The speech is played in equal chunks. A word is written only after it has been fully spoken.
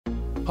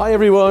Hi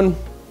everyone,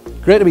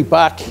 great to be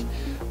back.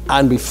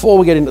 And before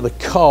we get into the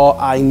car,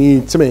 I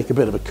need to make a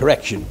bit of a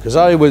correction because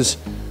I was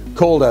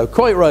called out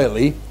quite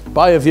rightly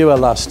by a viewer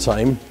last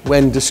time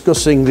when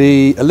discussing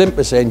the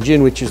Olympus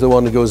engine, which is the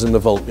one that goes in the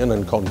Vulcan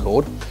and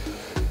Concorde.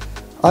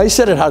 I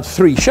said it had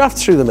 3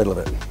 shafts through the middle of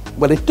it.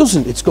 Well, it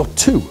doesn't, it's got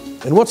 2.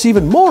 And what's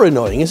even more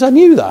annoying is I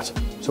knew that.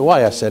 So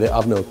why I said it,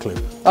 I've no clue.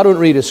 I don't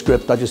read a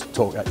script, I just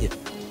talk at you.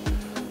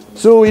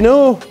 So we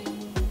know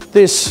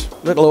this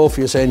little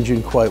Orpheus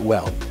engine quite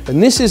well.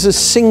 And this is a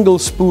single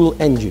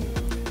spool engine.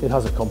 It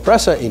has a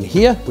compressor in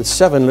here with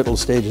 7 little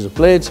stages of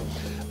blades,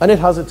 and it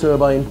has a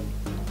turbine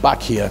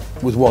back here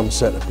with 1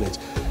 set of blades.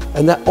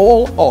 And they're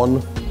all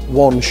on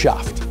 1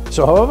 shaft.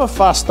 So however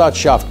fast that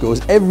shaft goes,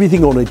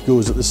 everything on it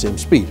goes at the same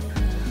speed.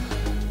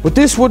 But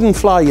this wouldn't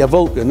fly your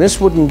Vulcan, this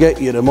wouldn't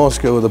get you to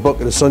Moscow with a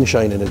bucket of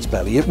sunshine in its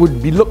belly. It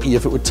would be lucky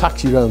if it would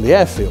taxi around the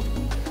airfield.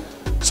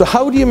 So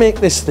how do you make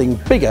this thing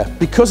bigger?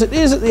 Because it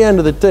is, at the end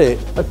of the day,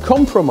 a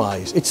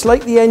compromise. It's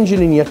like the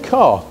engine in your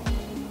car.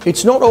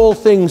 It's not all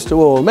things to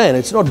all men.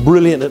 It's not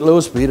brilliant at low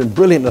speed and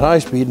brilliant at high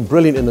speed and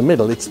brilliant in the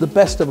middle. It's the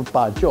best of a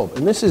bad job.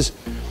 And this is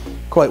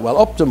quite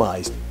well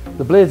optimized.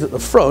 The blades at the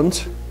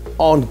front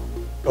are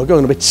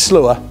going a bit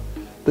slower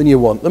than you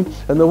want them.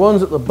 And the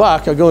ones at the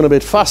back are going a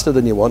bit faster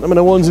than you want them. And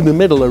the ones in the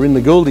middle are in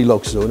the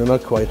Goldilocks zone and are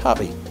quite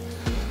happy.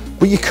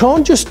 But you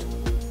can't just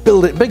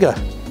build it bigger.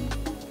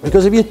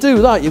 Because if you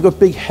do that, you've got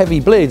big heavy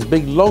blades,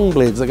 big long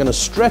blades. They're going to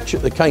stretch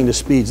at the kind of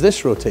speeds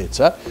this rotates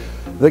at.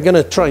 They're going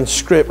to try and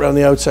scrape around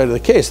the outside of the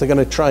case. They're going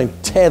to try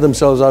and tear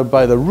themselves out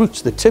by the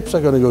roots. The tips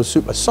are going to go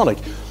supersonic.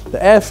 The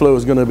airflow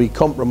is going to be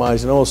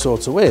compromised in all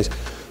sorts of ways.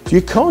 So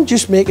you can't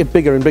just make it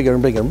bigger and bigger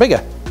and bigger and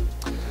bigger.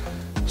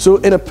 So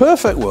in a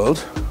perfect world,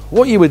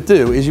 what you would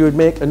do is you would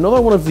make another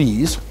one of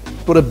these,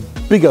 but a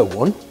bigger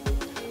one,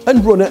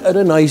 and run it at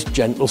a nice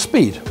gentle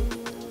speed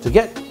to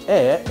get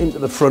air into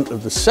the front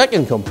of the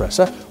second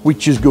compressor,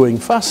 which is going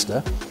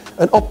faster,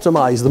 and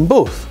optimize them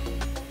both.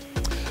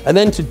 And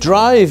then to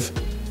drive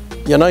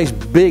your nice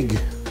big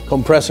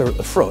compressor at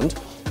the front,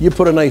 you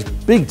put a nice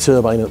big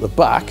turbine at the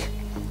back,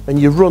 and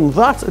you run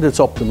that at its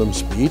optimum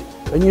speed,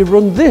 and you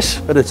run this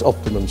at its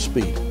optimum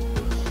speed.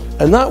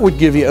 And that would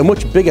give you a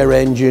much bigger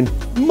engine,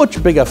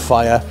 much bigger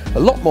fire, a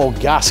lot more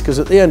gas, because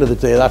at the end of the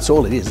day, that's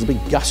all it is. It's a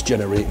big gas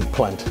generating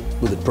plant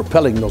with a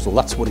propelling nozzle.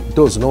 That's what it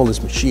does, and all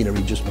this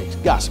machinery just makes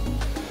gas.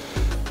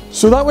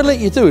 So that would let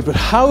you do it, but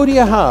how do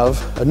you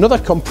have another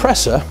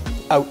compressor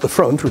out the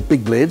front with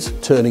big blades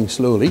turning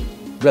slowly,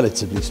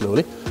 relatively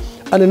slowly,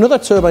 and another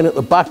turbine at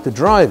the back to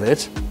drive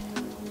it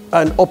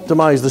and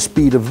optimize the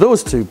speed of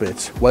those 2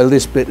 bits while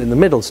this bit in the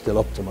middle is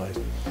still optimized?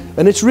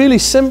 And it's really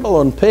simple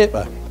on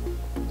paper,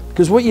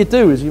 because what you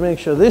do is you make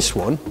sure this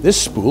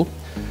spool,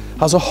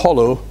 has a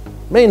hollow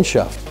main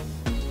shaft.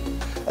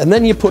 And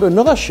then you put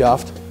another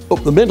shaft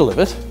up the middle of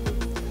it,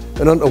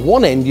 and onto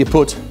one end you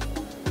put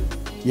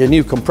your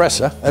new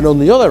compressor, and on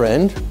the other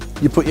end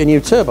you put your new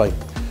turbine.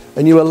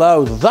 And you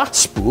allow that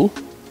spool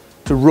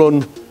to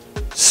run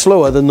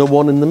slower than the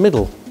one in the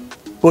middle,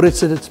 but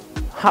it's at its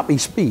happy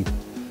speed.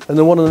 And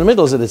the one in the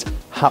middle is at its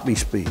happy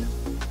speed.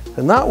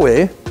 And that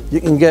way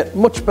you can get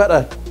much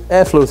better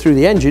airflow through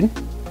the engine,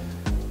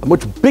 a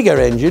much bigger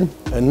engine,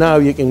 and now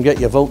you can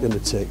get your Vulcan to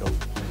take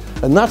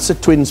off. And that's a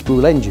twin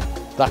spool engine.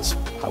 That's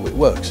how it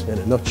works in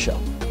a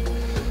nutshell.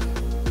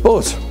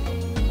 But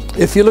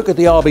if you look at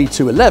the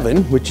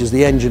RB211, which is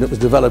the engine that was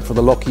developed for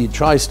the Lockheed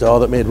TriStar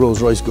that made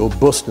Rolls-Royce go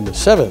bust in the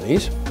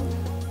 70s,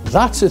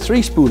 that's a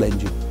 3-spool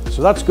engine.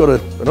 So that's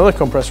got another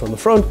compressor on the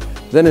front,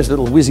 then this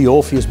little whizzy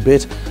Orpheus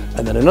bit,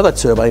 and then another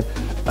turbine,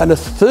 and a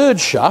 3rd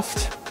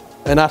shaft,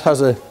 and that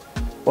has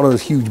one of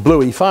those huge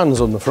blowy fans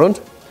on the front,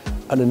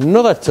 and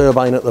another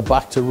turbine at the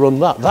back to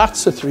run that.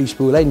 That's a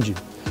 3-spool engine.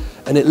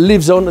 And it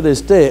lives on to this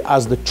day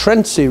as the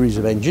Trent series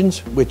of engines,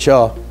 which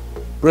are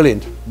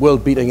brilliant,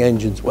 world-beating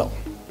engines, well,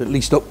 at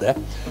least up there,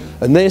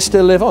 and they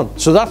still live on.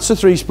 So that's a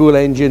 3-spool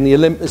engine. The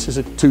Olympus is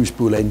a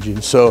 2-spool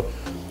engine. So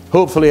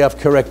hopefully I've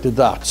corrected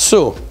that.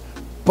 So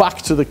back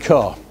to the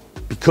car,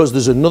 because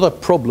there's another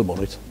problem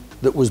on it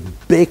that was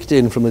baked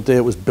in from the day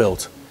it was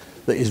built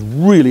that is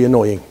really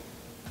annoying.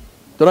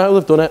 Don't know how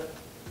they've done it,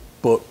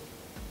 but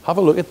have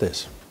a look at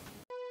this.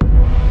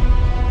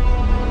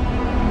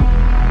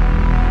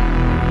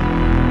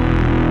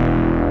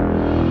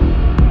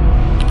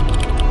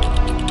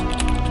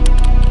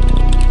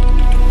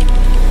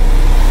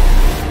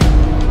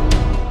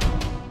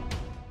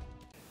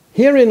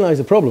 Herein lies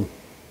the problem,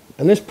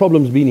 and this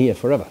problem's been here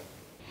forever.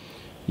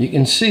 You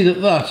can see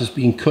that that has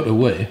been cut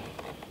away,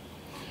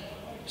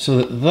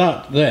 so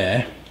that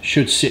there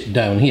should sit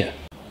down here,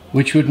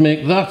 which would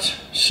make that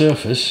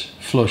surface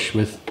flush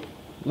with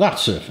that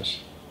surface.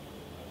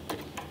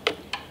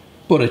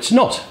 But it's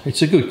not,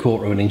 it's a good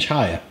 1/4 of an inch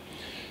higher.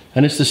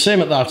 And it's the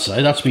same at that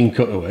side, that's been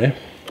cut away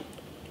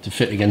to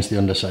fit against the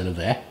underside of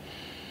there.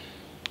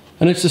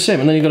 And it's the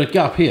same, and then you've got a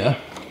gap here,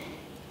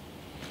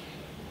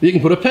 you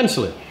can put a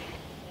pencil in.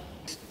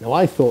 Now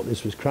I thought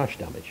this was crash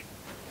damage,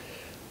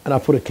 and I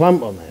put a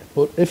clamp on there,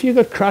 but if you've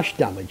got crash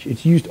damage,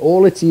 it's used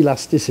all its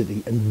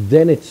elasticity and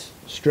then it's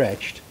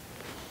stretched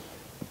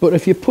but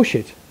if you push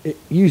it, it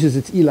uses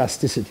its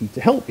elasticity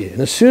to help you.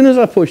 And as soon as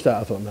I pushed that,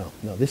 I thought,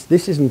 no,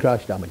 this isn't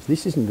crash damage.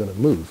 This isn't going to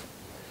move.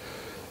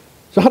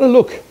 So I had a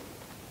look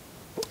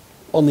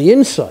on the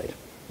inside,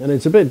 and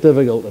it's a bit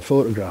difficult to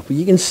photograph, but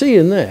you can see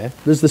in there,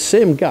 there's the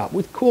same gap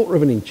with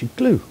 1/4 inch of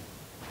glue.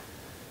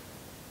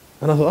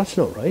 And I thought, that's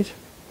not right.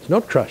 It's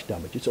not crash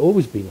damage. It's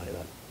always been like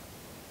that.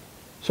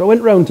 So I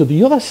went round to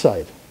the other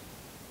side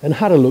and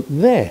had a look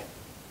there.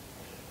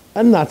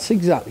 And that's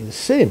exactly the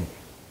same.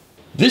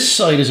 This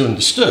side is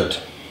undisturbed.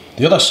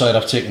 The other side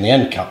I've taken the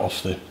end cap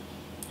off the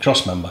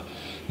cross member.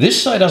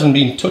 This side hasn't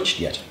been touched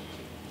yet.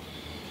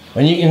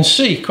 And you can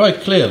see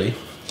quite clearly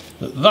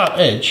that that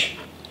edge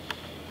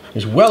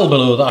is well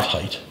below that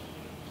height.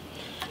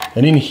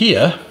 And in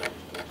here,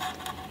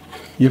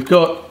 you've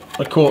got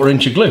a 1/4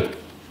 inch of glue.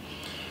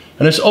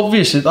 And it's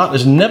obvious that that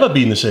has never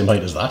been the same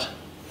height as that.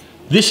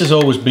 This has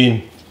always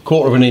been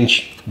 1/4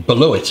 inch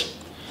below it.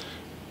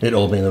 It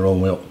all been the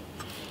wrong way up.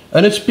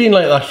 And it's been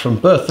like that from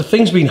birth. The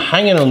thing's been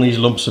hanging on these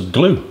lumps of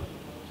glue,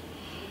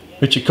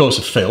 which of course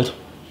have failed.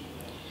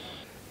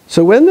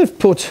 So when they've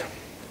put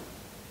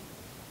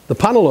the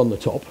panel on the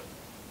top,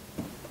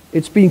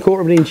 it's been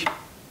 1/4 inch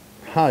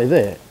high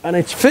there, and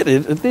it's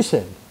fitted at this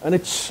end, and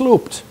it's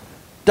sloped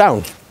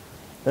down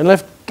and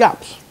left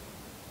gaps.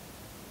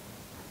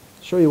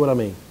 Show you what I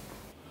mean.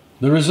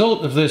 The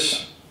result of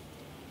this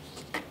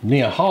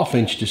near 1/2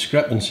 inch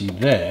discrepancy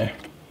there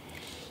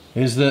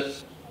is that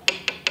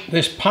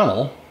this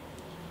panel,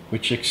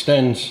 which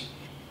extends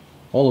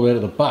all the way to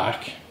the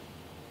back,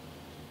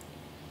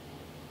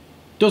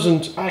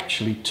 doesn't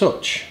actually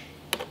touch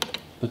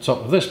the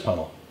top of this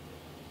panel.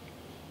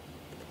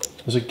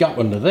 There's a gap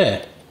under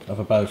there of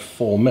about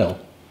 4 mil.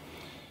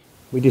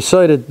 We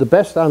decided the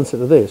best answer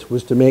to this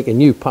was to make a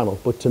new panel,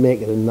 but to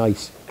make it a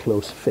nice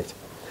close fit.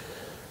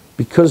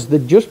 Because they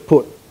just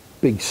put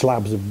big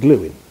slabs of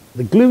glue in.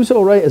 The glue's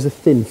all right as a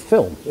thin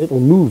film. It'll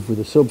move with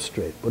the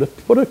substrate. But if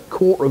you put a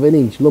 1/4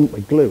 inch lump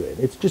of glue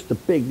in, it's just a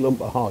big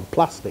lump of hard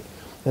plastic.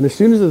 And as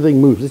soon as the thing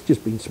moves, it's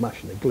just been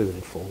smashing the glue and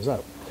it falls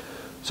out.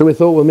 So we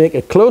thought we'll make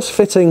a close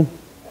fitting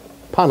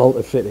panel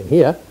to fit in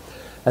here.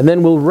 And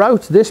then we'll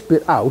route this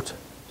bit out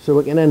so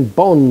we can then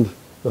bond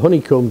the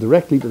honeycomb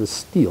directly to the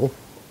steel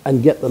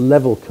and get the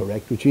level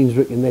correct, which means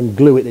we can then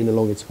glue it in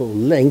along its whole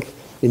length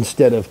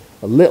instead of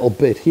a little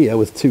bit here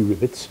with 2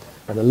 rivets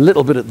and a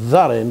little bit at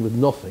that end with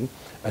nothing,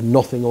 and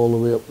nothing all the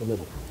way up the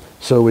middle.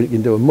 So we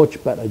can do a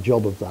much better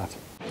job of that.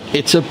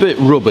 It's a bit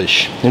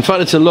rubbish. In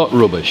fact, it's a lot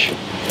rubbish.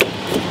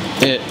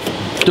 It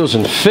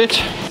doesn't fit.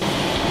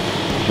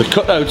 The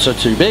cutouts are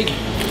too big,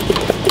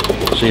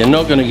 so you're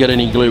not going to get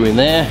any glue in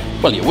there.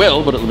 Well, you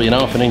will, but it'll be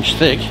 1/2 inch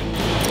thick.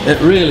 It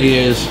really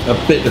is a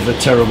bit of a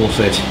terrible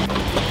fit.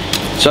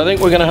 So I think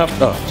we're going to have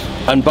to... Oh,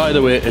 and by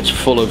the way, it's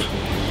full of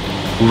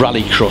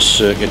rallycross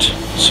circuit.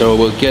 So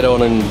we'll get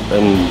on and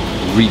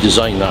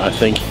redesign that, I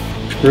think.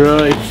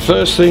 Right,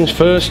 first things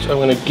first, I'm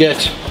going to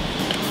get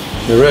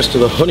the rest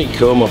of the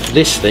honeycomb off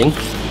this thing.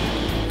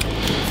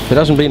 It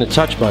hasn't been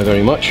attached by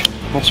very much,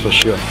 that's for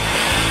sure.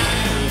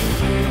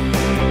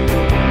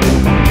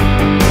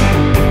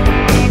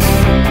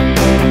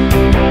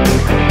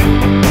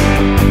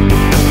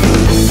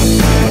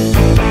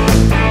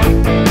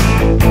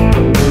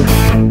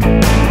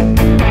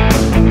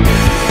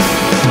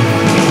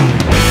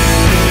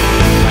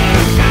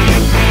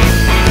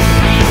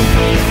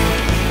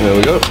 There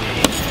we go.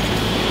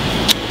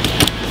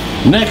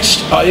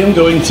 Next, I am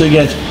going to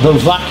get the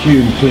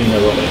vacuum cleaner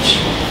on it.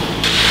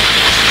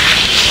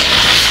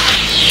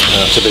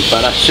 That's a bit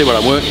better. See what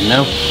I'm working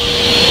now.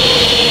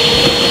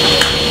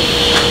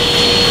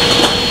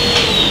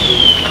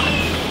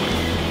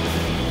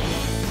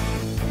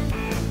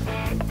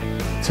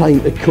 Time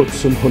to cut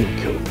some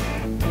honeycomb.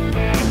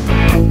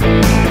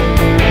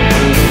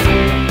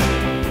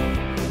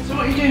 So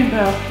what are you doing,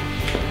 Bill?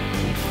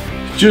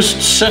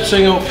 Just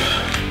setting up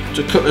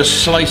to cut a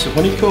slice of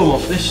honeycomb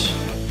off this.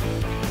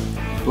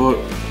 But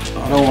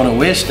I don't want to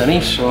waste any,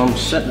 so I'm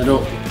setting it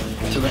up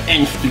to the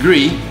nth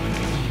degree.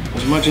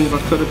 Just imagine if I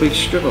cut a big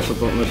strip off the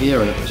bottom of here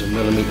and it was 1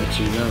 millimetre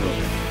too narrow.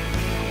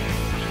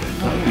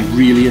 That would be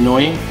really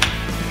annoying.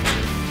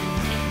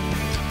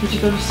 Did you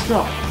go to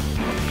straw?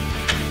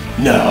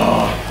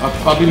 No,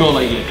 I'd be more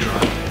likely to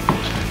cry.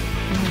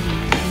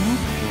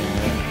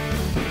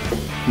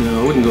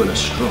 No, I wouldn't go in a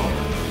straw.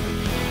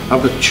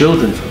 I've got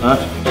children for that.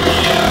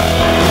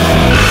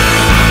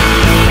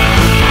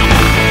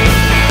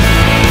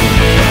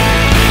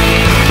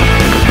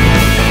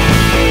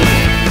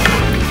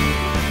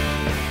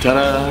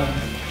 Ta-da!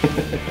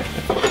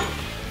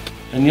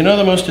 And you know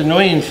the most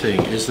annoying thing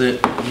is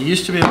that you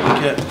used to be able to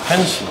get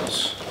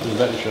pencils in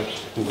betting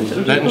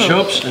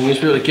shops, and you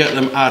used to be able to get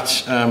them at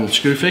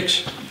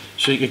Screwfix.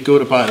 So you could go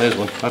to buy, there's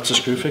one, that's a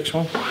Screwfix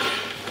one.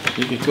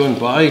 You could go and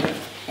buy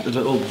a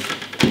little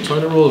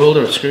toilet roll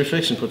holder at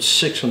Screwfix and put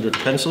 600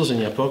 pencils in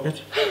your pocket.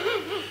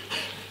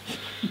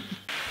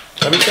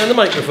 Have you turned the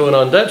microphone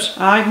on, Debs?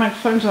 Aye,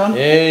 microphone's on.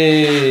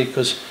 Yay,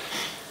 because,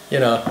 you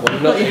know, well,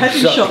 You've got your head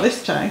in shot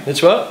this time.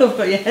 It's what? I've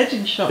got your head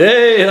in shot.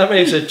 Hey, that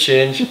makes a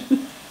change.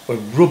 We're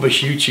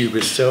rubbish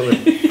YouTubers, so we.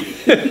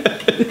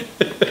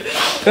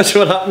 That's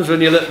what happens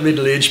when you let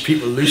middle-aged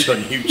people loose on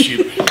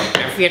YouTube.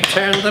 If you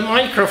turn the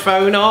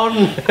microphone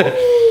on.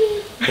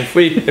 If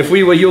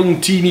we were young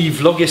teeny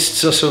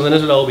vlogists or something,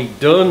 this would all be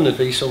done. There'd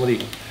be somebody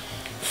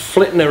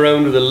flitting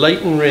around with a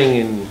lighting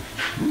ring and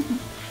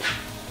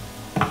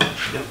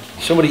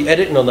somebody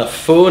editing on their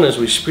phone as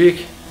we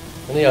speak.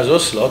 And he has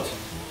us lot.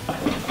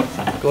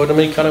 Gordon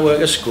and me kind of work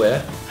a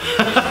square.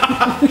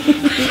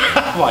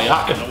 Why,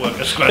 I can't work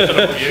a square,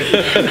 don't you?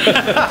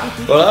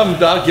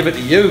 Well, I'll give it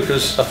to you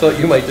because I thought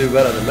you might do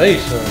better than me.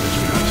 So.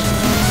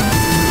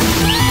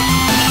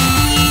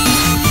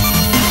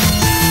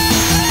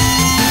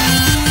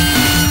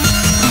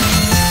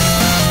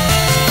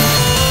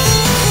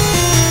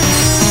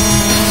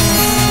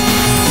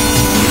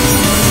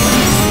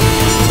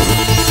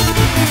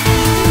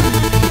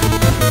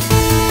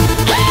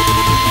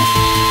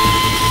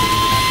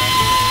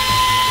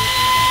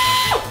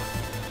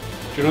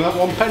 Do you know that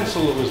one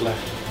pencil that was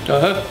left?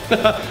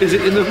 Is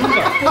it in the Hoover?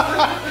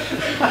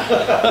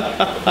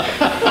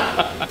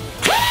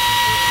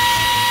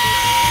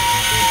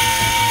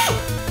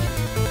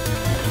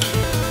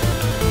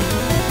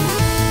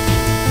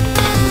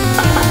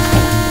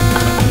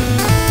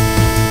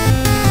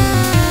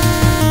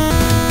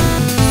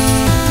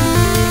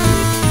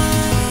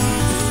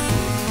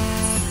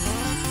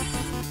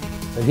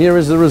 And here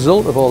is the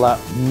result of all that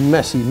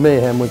messy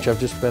mayhem which I've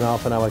just spent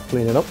half an hour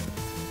cleaning up.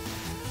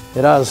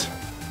 It has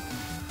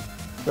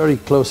very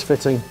close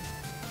fitting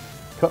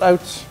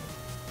cutouts,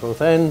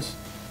 both ends,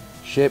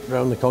 shaped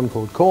around the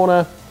concord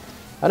corner,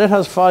 and it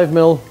has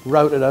 5mm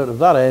routed out of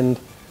that end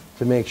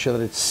to make sure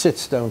that it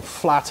sits down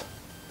flat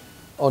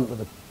onto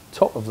the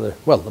top of the,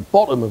 well, the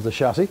bottom of the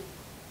chassis,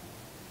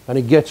 and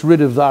it gets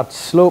rid of that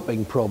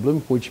sloping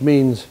problem, which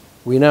means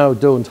we now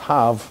don't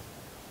have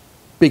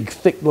big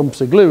thick lumps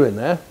of glue in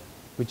there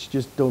which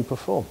just don't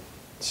perform.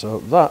 So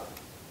that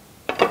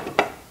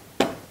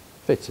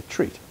fits a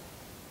treat.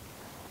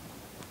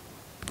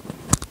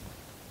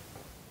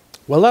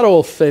 Well, that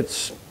all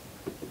fits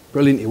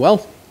brilliantly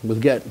well. We'll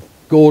get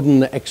Gordon,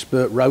 the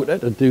expert router,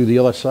 to do the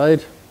other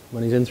side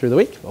when he's in through the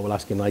week. Well, we'll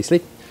ask him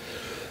nicely.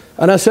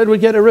 And I said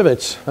we'd get a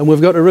rivets, and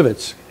we've got a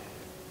rivets.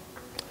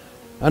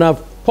 And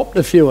I've popped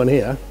a few on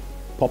here.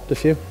 Popped a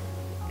few.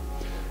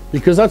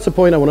 Because that's the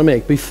point I want to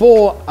make.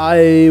 Before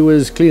I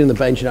was cleaning the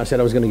bench and I said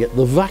I was going to get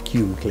the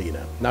vacuum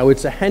cleaner. Now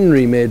it's a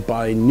Henry made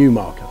by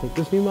Newmark. I think,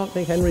 does Newmark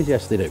make Henrys?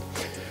 Yes, they do.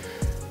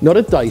 Not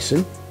a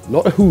Dyson,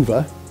 not a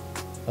Hoover,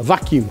 a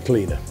vacuum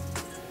cleaner.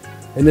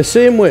 In the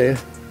same way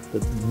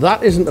that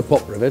that isn't a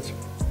pop rivet,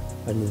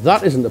 and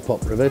that isn't a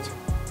pop rivet,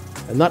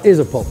 and that is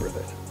a pop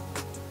rivet.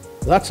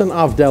 That's an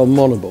Avdel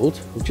monobolt,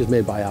 which is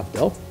made by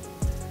Avdel.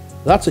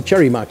 That's a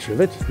Cherry Max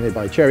rivet, made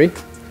by Cherry.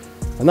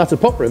 And that's a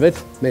pop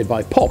rivet, made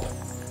by Pop.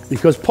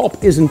 Because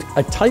Pop isn't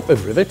a type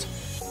of rivet,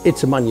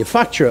 it's a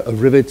manufacturer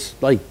of rivets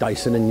like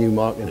Dyson and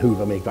Newmark and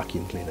Hoover make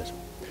vacuum cleaners.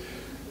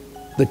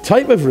 The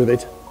type of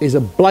rivet is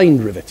a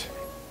blind rivet.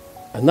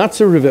 And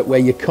that's a rivet where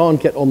you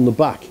can't get on the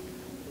back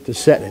to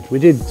set it. We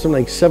did something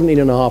like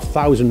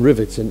 17,500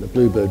 rivets into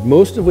Bluebird,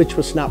 most of which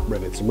were snap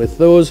rivets. And with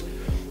those,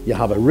 you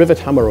have a rivet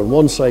hammer on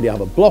one side, you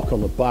have a block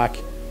on the back,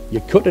 you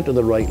cut it to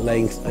the right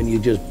length, and you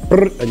just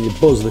and you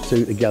buzz the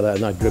two together,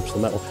 and that grips the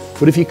metal.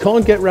 But if you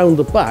can't get round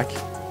the back,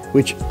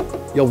 which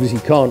you obviously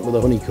can't with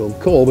a honeycomb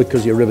core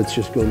because your rivet's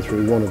just going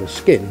through one of the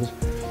skins,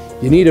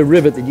 you need a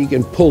rivet that you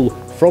can pull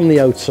from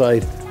the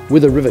outside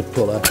with a rivet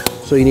puller,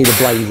 so you need a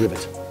blind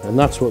rivet. And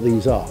that's what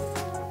these are.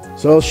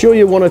 So I'll show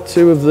you one or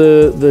two of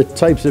the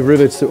types of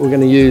rivets that we're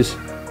going to use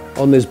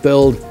on this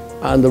build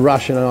and the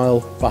rationale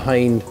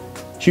behind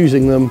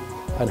choosing them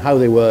and how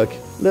they work.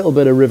 A little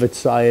bit of rivet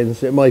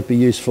science. It might be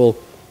useful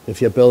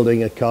if you're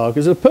building a car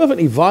because it's a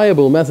perfectly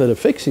viable method of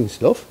fixing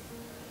stuff.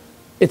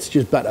 It's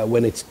just better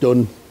when it's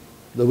done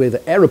the way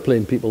the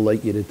aeroplane people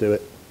like you to do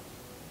it.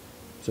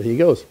 So here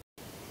goes.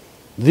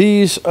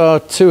 These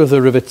are two of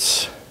the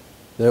rivets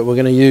that we're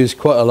going to use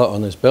quite a lot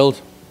on this build.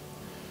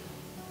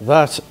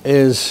 That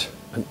is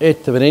an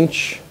 1/8 of an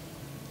inch,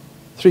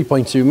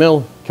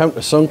 3.2mm,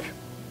 countersunk,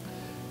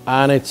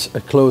 and it's a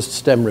closed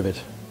stem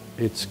rivet.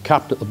 It's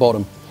capped at the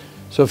bottom.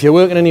 So if you're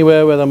working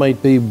anywhere where there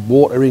might be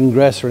water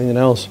ingress or anything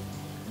else,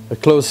 a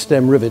closed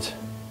stem rivet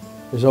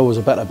is always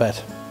a better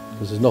bet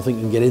because there's nothing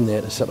you can get in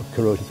there to set up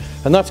corrosion.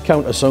 And that's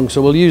countersunk,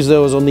 so we'll use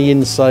those on the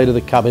inside of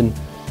the cabin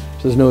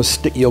so there's no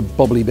sticky or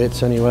bubbly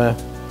bits anywhere.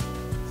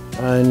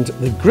 And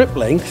the grip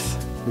length,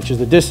 which is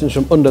the distance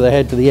from under the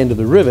head to the end of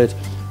the rivet,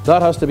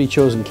 that has to be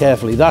chosen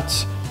carefully.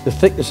 That's the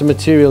thickness of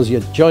materials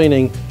you're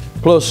joining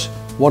plus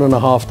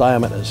 1.5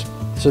 diameters.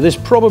 So this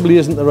probably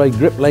isn't the right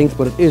grip length,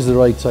 but it is the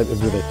right type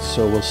of rivet.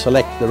 So we'll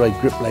select the right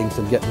grip length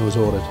and get those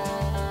ordered.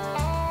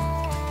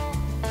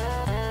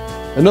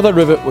 Another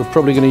rivet we're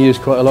probably going to use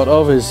quite a lot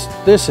of is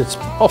this. It's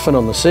often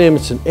on the same.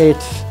 It's an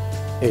 1/8.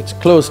 It's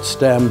closed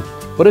stem,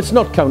 but it's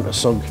not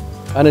countersunk,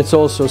 and it's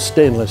also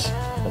stainless.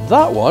 And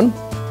that one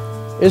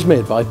is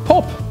made by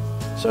Pop.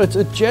 So it's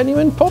a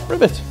genuine Pop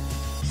rivet.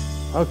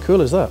 How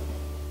cool is that?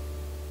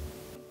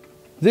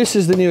 This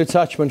is the new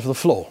attachment for the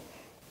floor.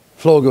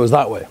 Floor goes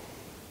that way.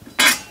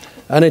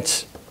 And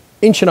it's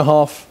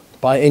 1.5"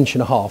 by 1.5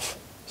 inches.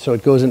 So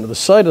it goes into the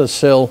side of the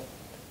sill,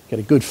 get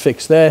a good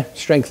fix there,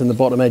 strengthen the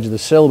bottom edge of the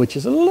sill, which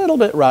is a little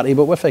bit ratty,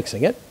 but we're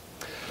fixing it.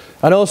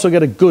 And also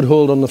get a good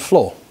hold on the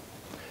floor.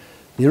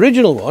 The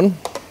original one,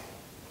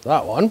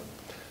 that one,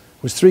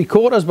 was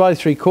 3/4 by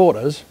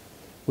 3/4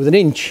 with an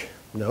inch,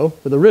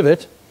 with a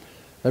rivet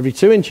every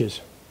 2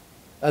 inches,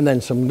 and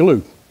then some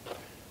glue.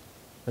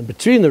 And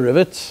between the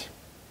rivets,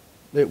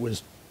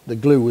 the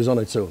glue was on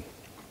its own.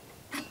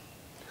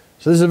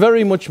 So there's a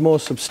very much more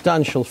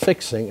substantial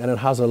fixing, and it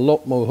has a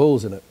lot more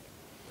holes in it.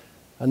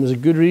 And there's a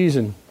good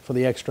reason for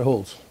the extra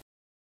holes.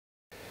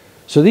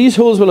 So these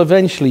holes will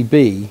eventually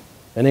be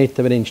 1/8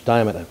 of an inch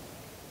diameter.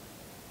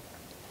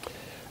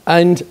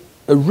 And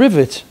a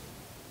rivet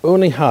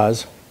only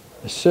has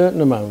a certain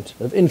amount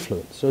of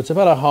influence. So it's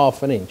about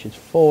 1/2 inch. It's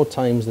 4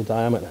 times the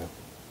diameter.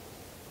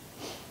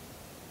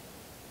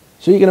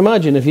 So you can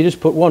imagine if you just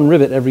put one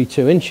rivet every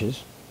 2 inches,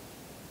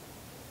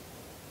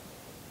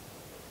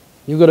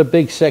 you've got a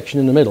big section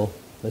in the middle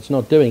that's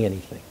not doing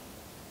anything.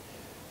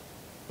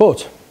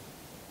 But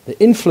the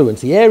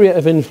influence, the area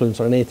of influence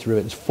on an 1/8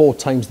 rivet is 4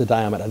 times the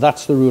diameter.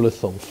 That's the rule of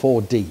thumb,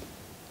 4D.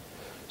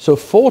 So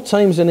 4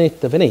 times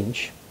 1/8 of an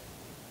inch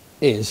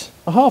is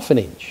 1/2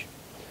 inch.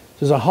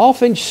 So there's a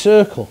 1/2 inch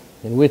circle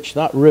in which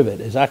that rivet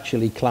is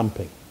actually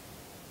clamping.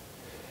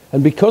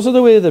 And because of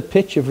the way the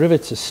pitch of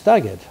rivets is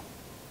staggered,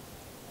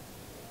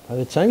 by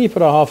the time you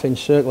put a 1/2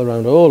 inch circle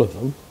around all of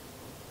them,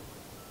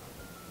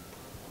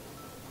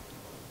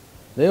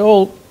 they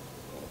all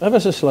ever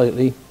so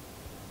slightly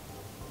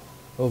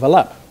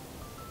overlap.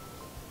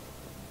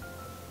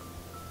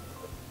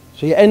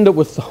 So you end up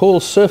with the whole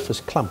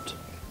surface clamped,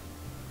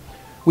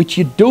 which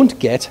you don't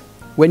get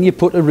when you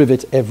put a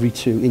rivet every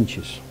 2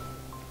 inches.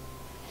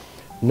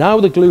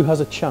 Now the glue has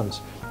a chance.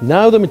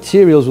 Now the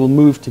materials will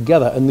move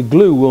together and the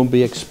glue won't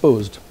be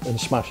exposed and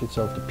smash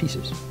itself to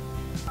pieces.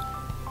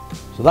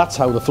 So that's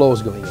how the floor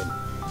is going in.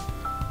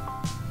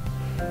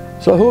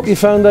 So I hope you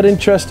found that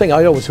interesting.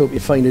 I always hope you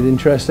find it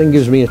interesting.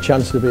 Gives me a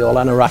chance to be all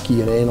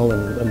Anunnaki and anal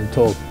and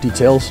talk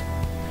details.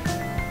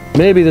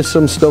 Maybe there's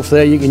some stuff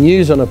there you can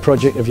use on a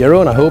project of your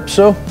own. I hope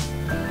so.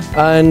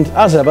 And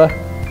as ever,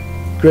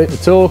 great to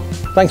talk.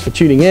 Thanks for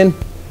tuning in.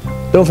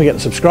 Don't forget to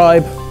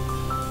subscribe,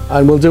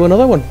 and we'll do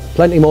another one.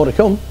 Plenty more to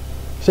come.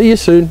 See you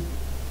soon.